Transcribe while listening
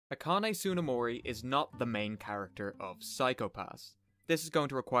Akane Tsunemori is not the main character of Psycho Pass. This is going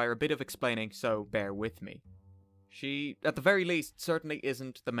to require a bit of explaining, so bear with me. She, at the very least, certainly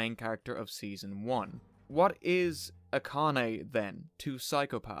isn't the main character of Season 1. What is Akane, then, to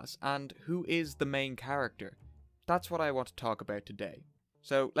Psycho Pass, and who is the main character? That's what I want to talk about today.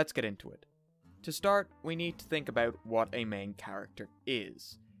 So let's get into it. To start, we need to think about what a main character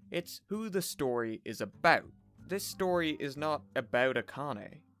is. It's who the story is about. This story is not about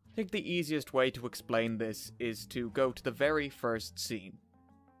Akane. I think the easiest way to explain this is to go to the very first scene.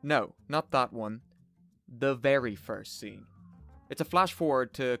 No, not that one. The very first scene. It's a flash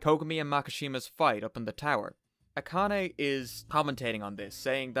forward to Kogami and Makishima's fight up in the tower. Akane is commentating on this,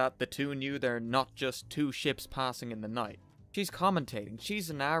 saying that the two knew they're not just two ships passing in the night. She's commentating, she's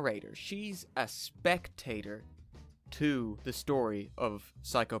a narrator, she's a spectator to the story of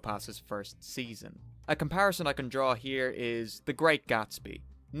Psycho Pass's first season. A comparison I can draw here is The Great Gatsby.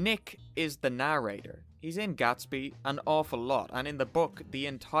 Nick is the narrator. He's in Gatsby an awful lot, and in the book, the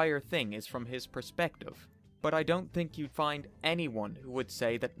entire thing is from his perspective. But I don't think you'd find anyone who would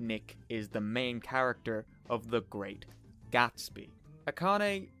say that Nick is the main character of The Great Gatsby.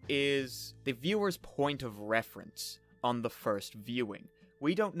 Akane is the viewer's point of reference on the first viewing.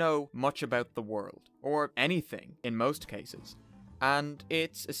 We don't know much about the world, or anything in most cases. And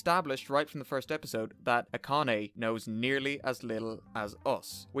it's established right from the first episode that Akane knows nearly as little as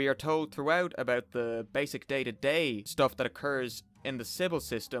us. We are told throughout about the basic day-to-day stuff that occurs in the Sybil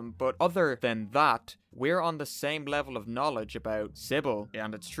system, but other than that, we're on the same level of knowledge about Sybil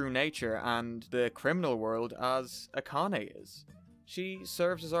and its true nature and the criminal world as Akane is. She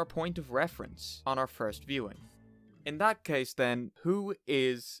serves as our point of reference on our first viewing. In that case then, who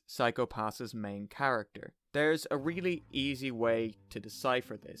is Psycho Pass's main character? There's a really easy way to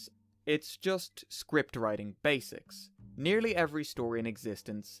decipher this. It's just script writing basics. Nearly every story in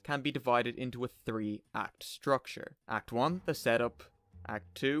existence can be divided into a 3-act structure. Act 1, the setup. Act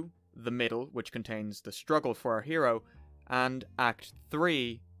 2, the middle, which contains the struggle for our hero. And Act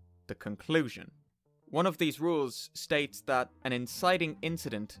 3, the conclusion. One of these rules states that an inciting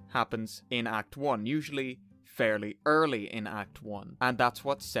incident happens in Act 1, usually fairly early in Act 1, and that's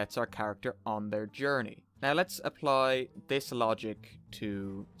what sets our character on their journey. Now let's apply this logic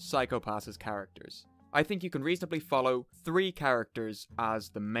to Psycho Pass's characters. I think you can reasonably follow 3 characters as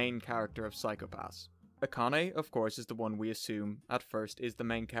the main character of Psycho Pass. Akane, of course, is the one we assume at first is the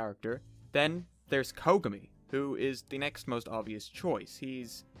main character. Then there's Kogami, who is the next most obvious choice.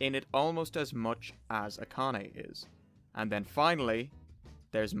 He's in it almost as much as Akane is. And then finally,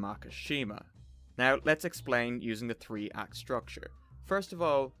 there's Makishima. Now let's explain using the 3-act structure. First of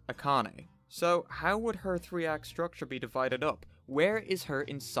all, Akane. So how would her 3-act structure be divided up? Where is her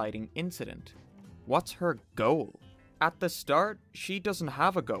inciting incident? What's her goal? At the start, she doesn't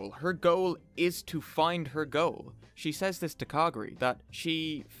have a goal. Her goal is to find her goal. She says this to Kaguri, that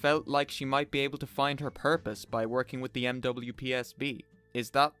she felt like she might be able to find her purpose by working with the MWPSB. Is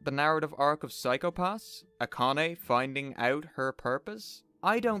that the narrative arc of Psycho Pass? Akane finding out her purpose?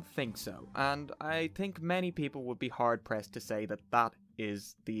 I don't think so, and I think many people would be hard-pressed to say that that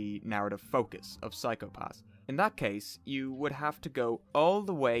is the narrative focus of Psycho Pass. In that case, you would have to go all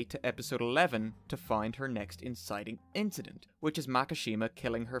the way to episode 11 to find her next inciting incident, which is Makishima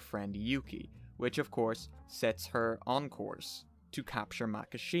killing her friend Yuki, which of course sets her on course to capture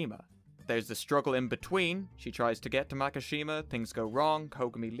Makishima. There's the struggle in between. She tries to get to Makishima, things go wrong,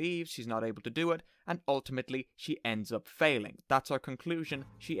 Kogami leaves, she's not able to do it, and ultimately she ends up failing. That's our conclusion,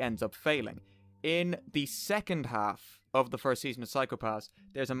 she ends up failing. In the second half of the first season of Psycho Pass,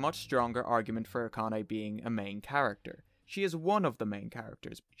 there's a much stronger argument for Akane being a main character. She is one of the main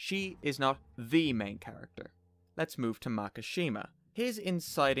characters. She is not the main character. Let's move to Makishima. His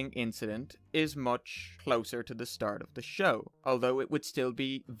inciting incident is much closer to the start of the show, although it would still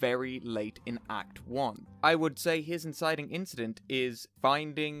be very late in Act 1. I would say his inciting incident is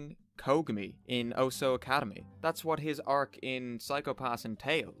finding Kogami in Oso Academy. That's what his arc in Psycho Pass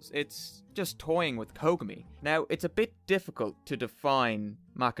entails. It's just toying with Kogami. Now, it's a bit difficult to define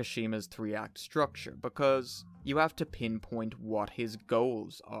Makishima's 3-act structure because you have to pinpoint what his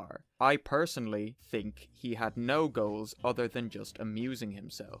goals are. I personally think he had no goals other than just amusing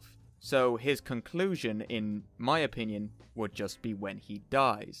himself. So his conclusion, in my opinion, would just be when he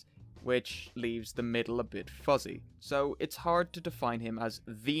dies, which leaves the middle a bit fuzzy. So it's hard to define him as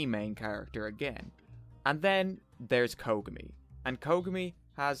the main character again. And then there's Kogami. And Kogami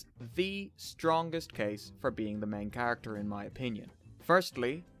has the strongest case for being the main character in my opinion.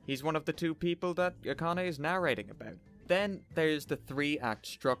 Firstly, he's one of the 2 people that Akane is narrating about. Then there's the 3-act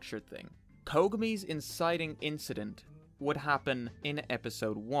structure thing. Kogami's inciting incident would happen in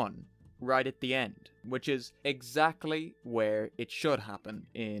episode 1, right at the end, which is exactly where it should happen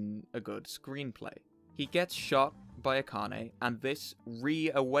in a good screenplay. He gets shot by Akane, and this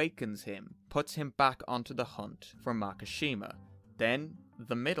reawakens him, puts him back onto the hunt for Makishima. Then,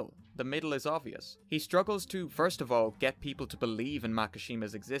 the middle. The middle is obvious. He struggles to, first of all, get people to believe in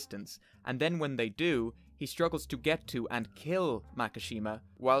Makishima's existence, and then when they do, he struggles to get to and kill Makishima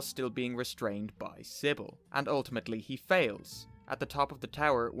while still being restrained by Sybil. And ultimately, he fails at the top of the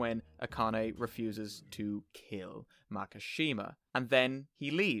tower when Akane refuses to kill Makishima. And then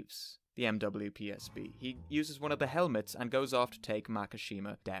he leaves the MWPSB. He uses one of the helmets and goes off to take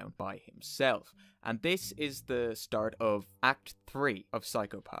Makishima down by himself. And this is the start of Act 3 of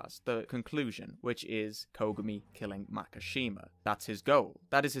Psycho-Pass, the conclusion, which is Kogami killing Makishima. That's his goal.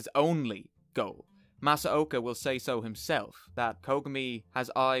 That is his only goal. Masaoka will say so himself, that Kogami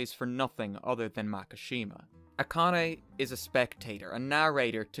has eyes for nothing other than Makishima. Akane is a spectator, a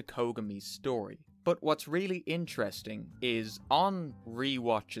narrator to Kogami's story. But what's really interesting is, on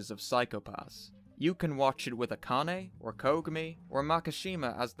rewatches of Psycho-Pass, you can watch it with Akane, or Kogami, or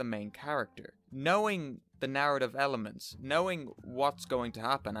Makishima as the main character. Knowing the narrative elements, knowing what's going to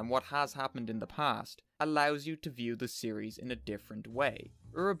happen and what has happened in the past, allows you to view the series in a different way.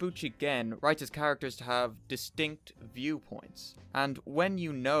 Urobuchi Gen writes his characters to have distinct viewpoints, and when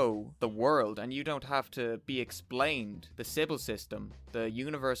you know the world and you don't have to be explained the Sybil system, the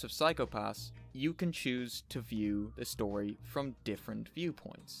universe of Psycho-Pass, you can choose to view the story from different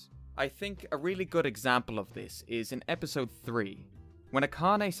viewpoints. I think a really good example of this is in episode 3, when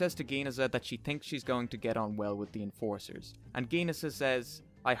Akane says to Ginza that she thinks she's going to get on well with the Enforcers, and Ginza says,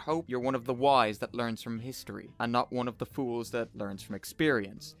 "I hope you're one of the wise that learns from history, and not one of the fools that learns from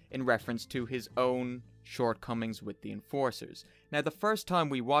experience," in reference to his own shortcomings with the Enforcers. Now, the first time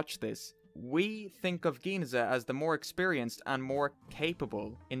we watch this, we think of Ginza as the more experienced and more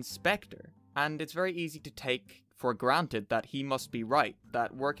capable inspector, and it's very easy to take for granted that he must be right,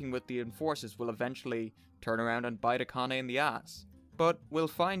 that working with the Enforcers will eventually turn around and bite Akane in the ass. But we'll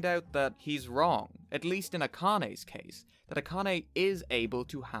find out that he's wrong, at least in Akane's case, that Akane is able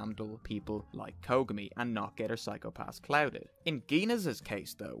to handle people like Kogami and not get her Psycho-Pass clouded. In Ginza's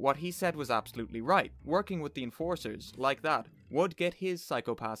case though, what he said was absolutely right. Working with the Enforcers like that would get his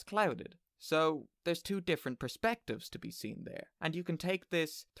Psycho-Pass clouded. So there's two different perspectives to be seen there. And you can take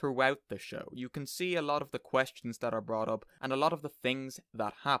this throughout the show. You can see a lot of the questions that are brought up and a lot of the things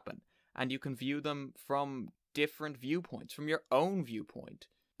that happen. And you can view them from different viewpoints, from your own viewpoint.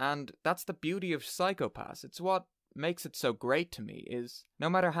 And that's the beauty of Psycho-Pass. It's what makes it so great to me, is no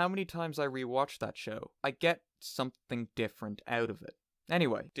matter how many times I rewatch that show, I get something different out of it.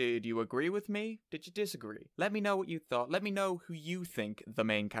 Anyway, did you agree with me? Did you disagree? Let me know what you thought. Let me know who you think the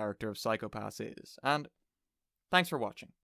main character of Psycho-Pass is. And thanks for watching.